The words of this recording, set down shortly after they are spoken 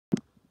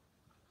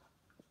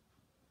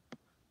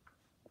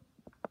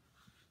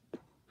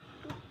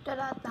Da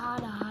da da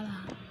da da.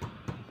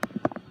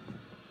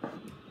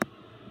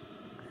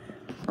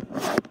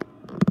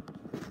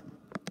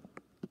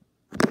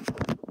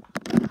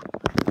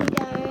 Hey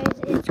guys,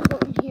 it's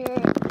Colton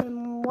here,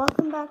 and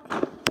welcome back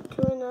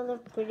to another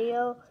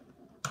video.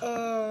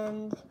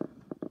 And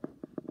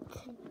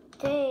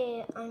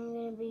today I'm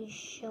gonna be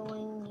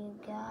showing you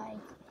guys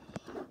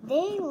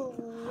the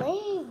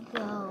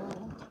Lego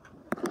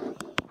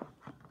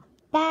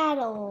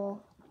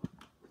battle.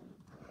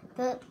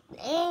 The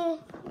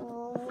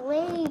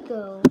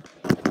Lego.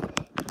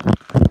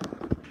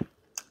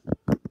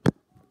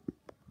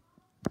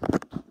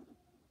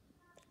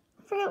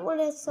 I forget what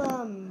it's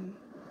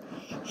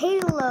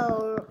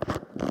Halo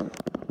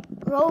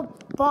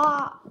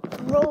robot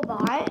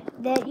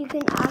that you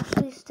can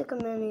actually stick a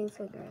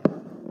minifigure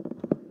in,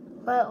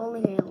 but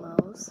only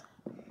Halos.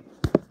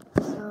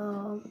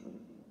 So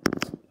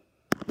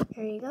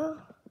here you go.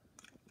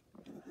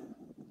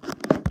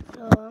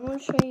 So I'm gonna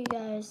show you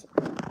guys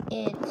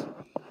it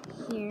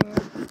here.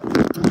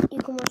 You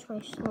can watch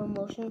my slow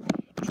motion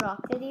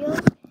drop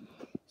videos.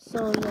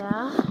 So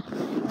yeah,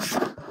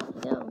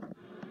 go.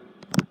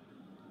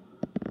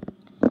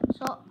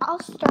 So I'll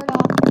start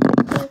off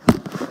with the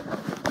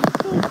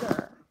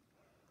figure.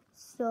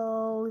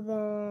 So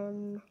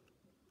then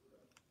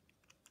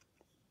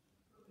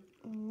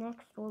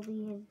next will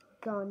be his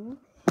gun.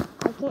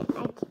 I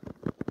can't.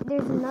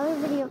 There's another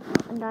video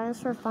on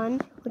Dinosaur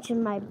Fun, which is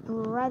my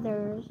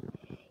brother's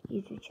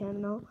YouTube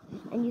channel,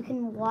 and you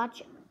can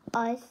watch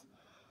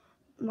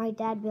my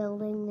dad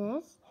building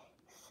this.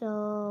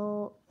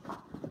 So,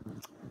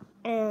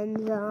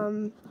 and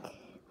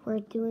we're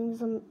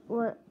doing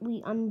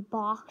we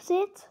unbox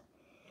it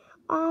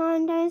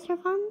on Dinosaur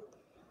Fun,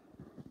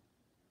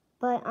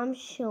 but I'm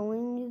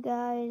showing you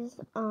guys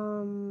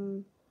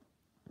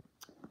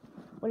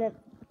what it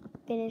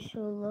finished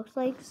looks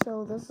like.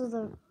 So this is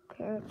the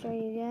character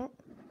you get.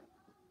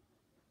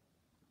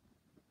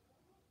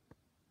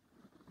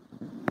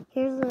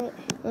 Here's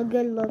a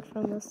good look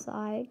from the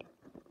side.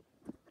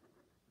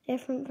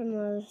 Different from the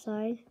other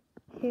side.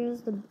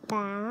 Here's the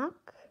back,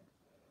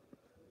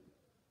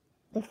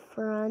 the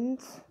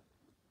front,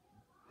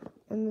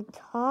 and the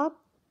top,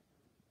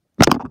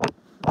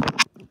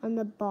 and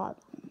the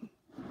bottom.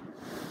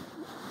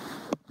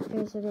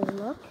 Here's a good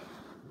look.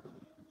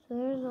 So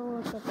there's a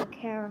look at the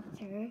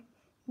character.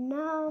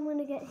 Now I'm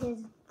gonna get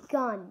his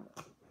gun.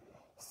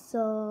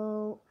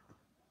 So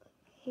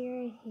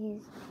here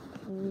is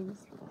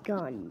his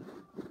gun.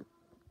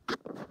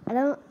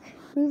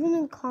 Leave it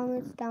in the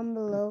comments down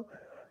below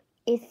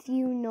if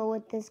you know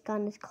what this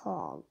gun is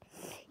called.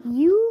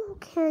 You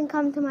can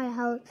come to my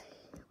house,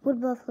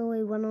 Wood Buffalo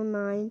Way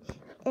 109,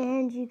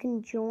 and you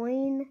can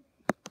join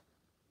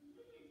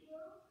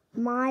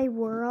my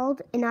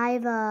world, and I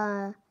have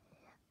a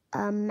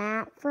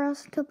map for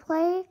us to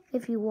play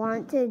if you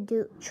want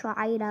to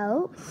try it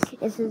out.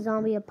 It's a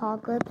zombie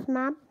apocalypse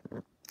map.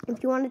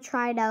 If you want to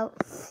try it out,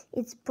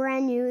 it's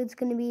brand new. It's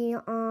going to be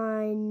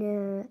on,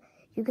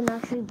 you can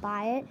actually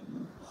buy it.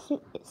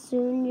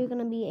 Soon you're going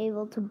to be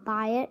able to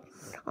buy it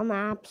on the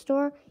App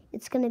Store.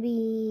 It's going to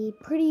be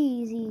pretty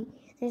easy.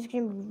 There's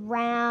going to be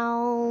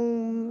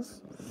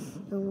rounds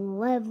and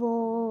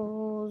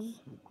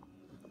levels.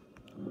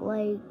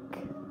 So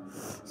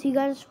you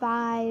guys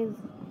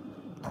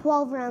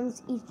 12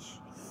 rounds each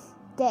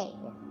day.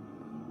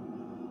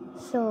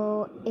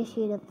 So if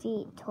you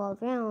defeat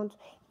 12 rounds,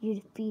 you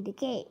defeat a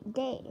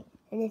day.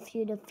 And if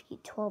you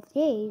defeat 12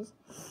 days,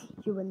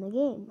 you win the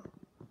game.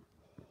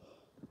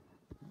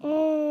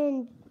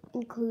 And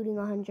including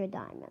 100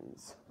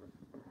 diamonds.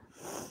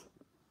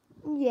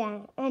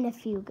 Yeah, and a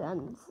few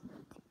guns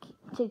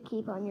to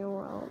keep on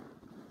your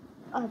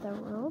other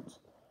worlds.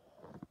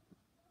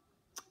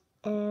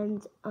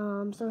 And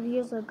so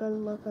here's a good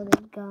look at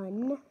the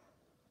gun.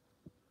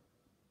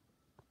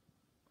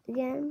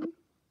 Again,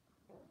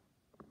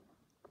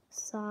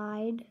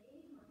 side,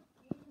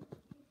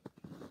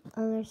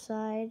 other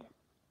side,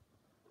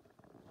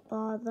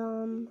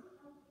 bottom,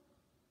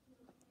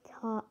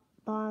 top,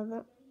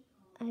 bottom.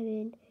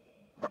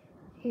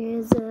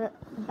 Here's a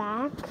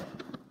back,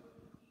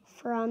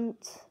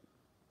 front,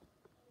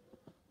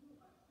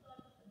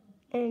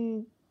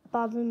 and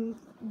bottom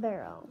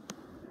barrel.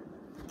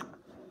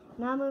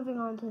 Now moving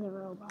on to the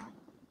robot.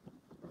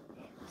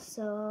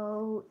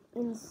 So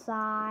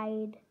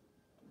inside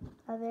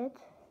of it,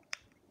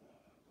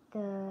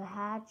 the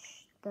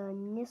hatch, the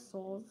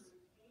missiles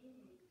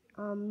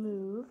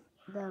move.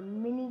 The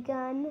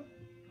minigun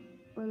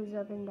moves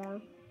up and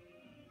down.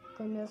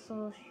 The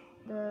missiles,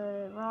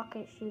 the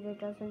rocket shooter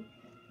doesn't.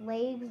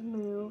 Legs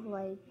move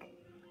like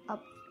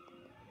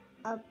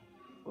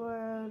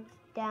upwards,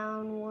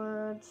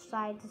 downwards,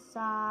 side to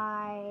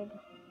side.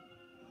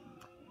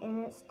 And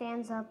it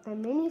stands up. The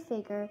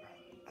minifigure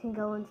can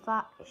go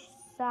inside,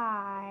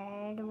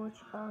 which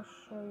I'll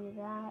show you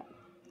that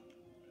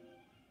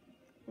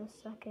in a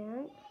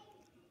second.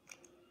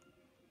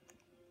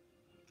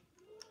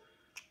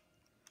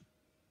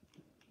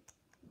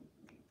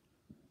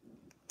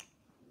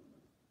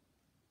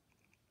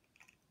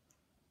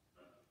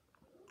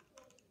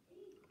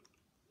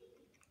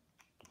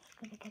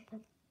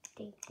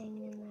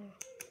 hang in there.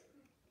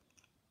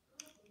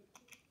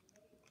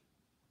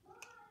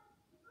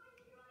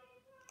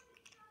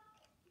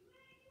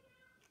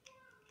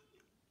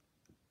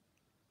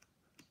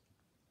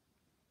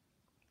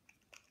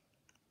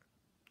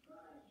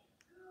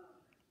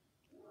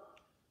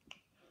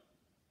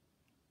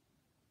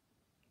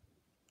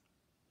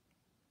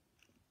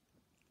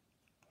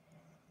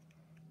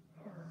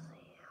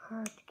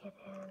 Hard to get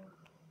in.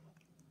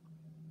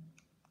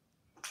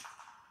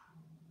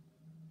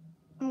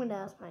 I'm gonna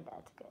ask my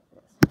dad to get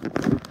this.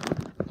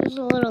 There's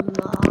a little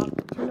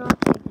knob. Do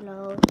not take it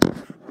out.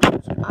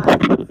 I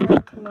prefer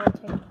to not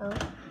take it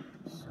out.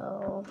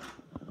 So,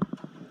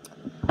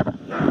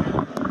 yeah.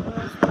 I'll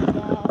ask my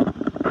dad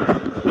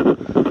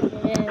to get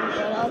it in,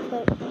 but I'll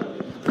put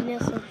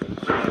this on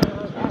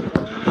that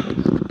one.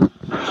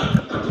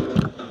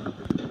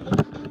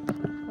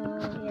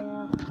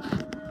 Yeah.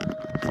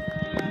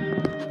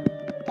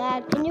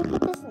 Dad, can you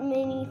put this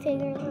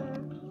minifigure there?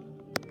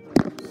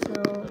 So,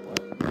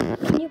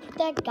 can you put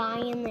that guy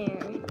in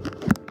there?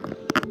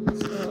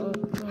 So,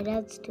 my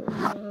dad's doing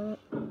that.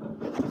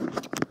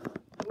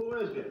 Who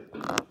is it?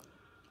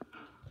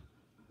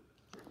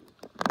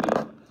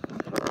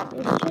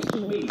 It's just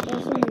me.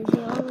 There's a movie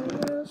on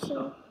right now,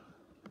 so.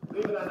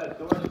 Leave it on that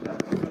doorstep.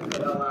 Get the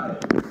hell out of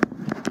here.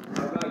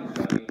 All right,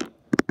 Johnny.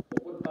 But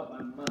what about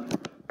my money?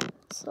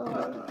 So,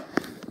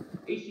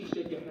 AC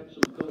said you had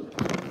some dough.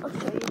 I'll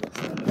show you this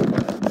one.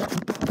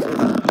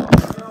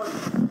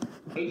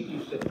 AC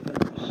said 10%.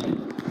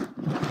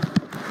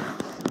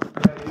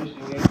 That AC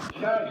ain't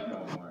charged no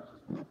more.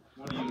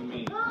 What do you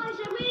mean? Guys,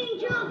 I'm reading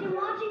junk and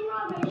watching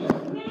rubbish. You're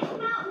gonna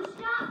come out and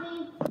stop me.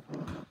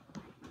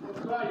 We'll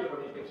try you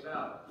when he gets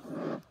out.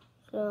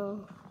 So,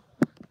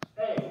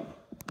 Hey,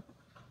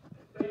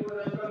 tell you what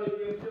I'm gonna do,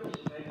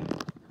 Snake.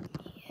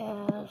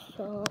 yeah,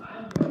 so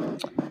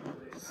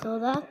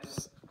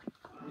that's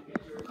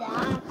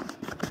that.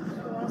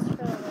 So that's for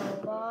the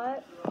robot.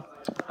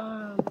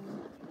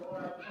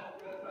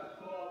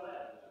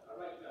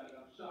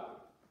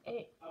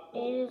 It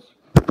is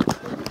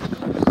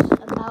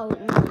about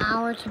an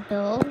hour to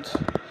build,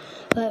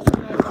 but for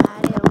my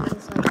dad it only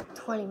was like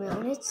 20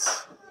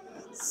 minutes.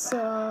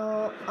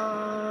 So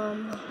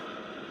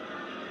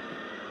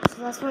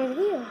that's my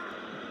video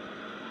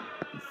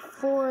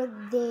for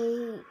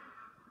the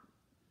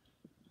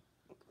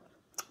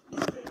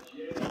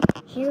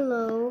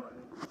Halo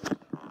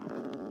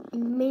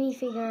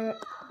minifigure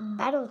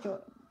battle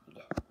droid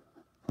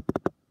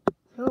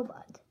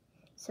robot.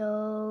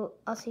 So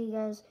I'll see you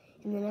guys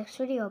in the next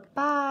video.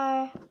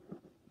 Bye.